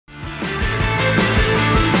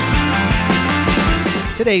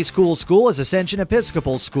Today's cool school is Ascension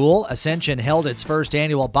Episcopal School. Ascension held its first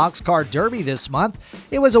annual Boxcar Derby this month.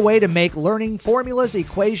 It was a way to make learning formulas,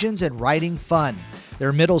 equations, and writing fun.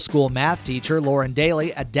 Their middle school math teacher, Lauren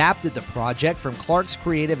Daly, adapted the project from Clark's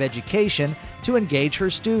Creative Education to engage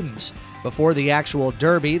her students. Before the actual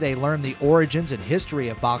derby, they learned the origins and history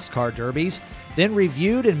of boxcar derbies, then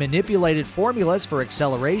reviewed and manipulated formulas for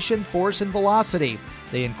acceleration, force, and velocity.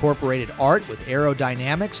 They incorporated art with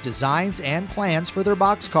aerodynamics, designs, and plans for their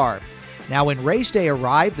boxcar. Now, when race day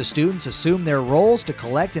arrived, the students assumed their roles to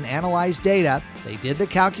collect and analyze data. They did the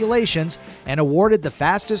calculations and awarded the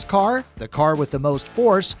fastest car, the car with the most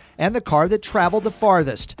force, and the car that traveled the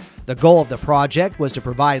farthest. The goal of the project was to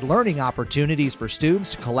provide learning opportunities for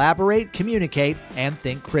students to collaborate, communicate, and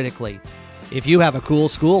think critically. If you have a cool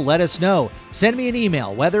school, let us know. Send me an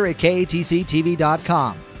email,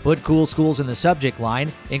 weather@katctv.com. Put Cool Schools in the subject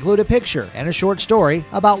line, include a picture and a short story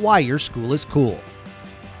about why your school is cool.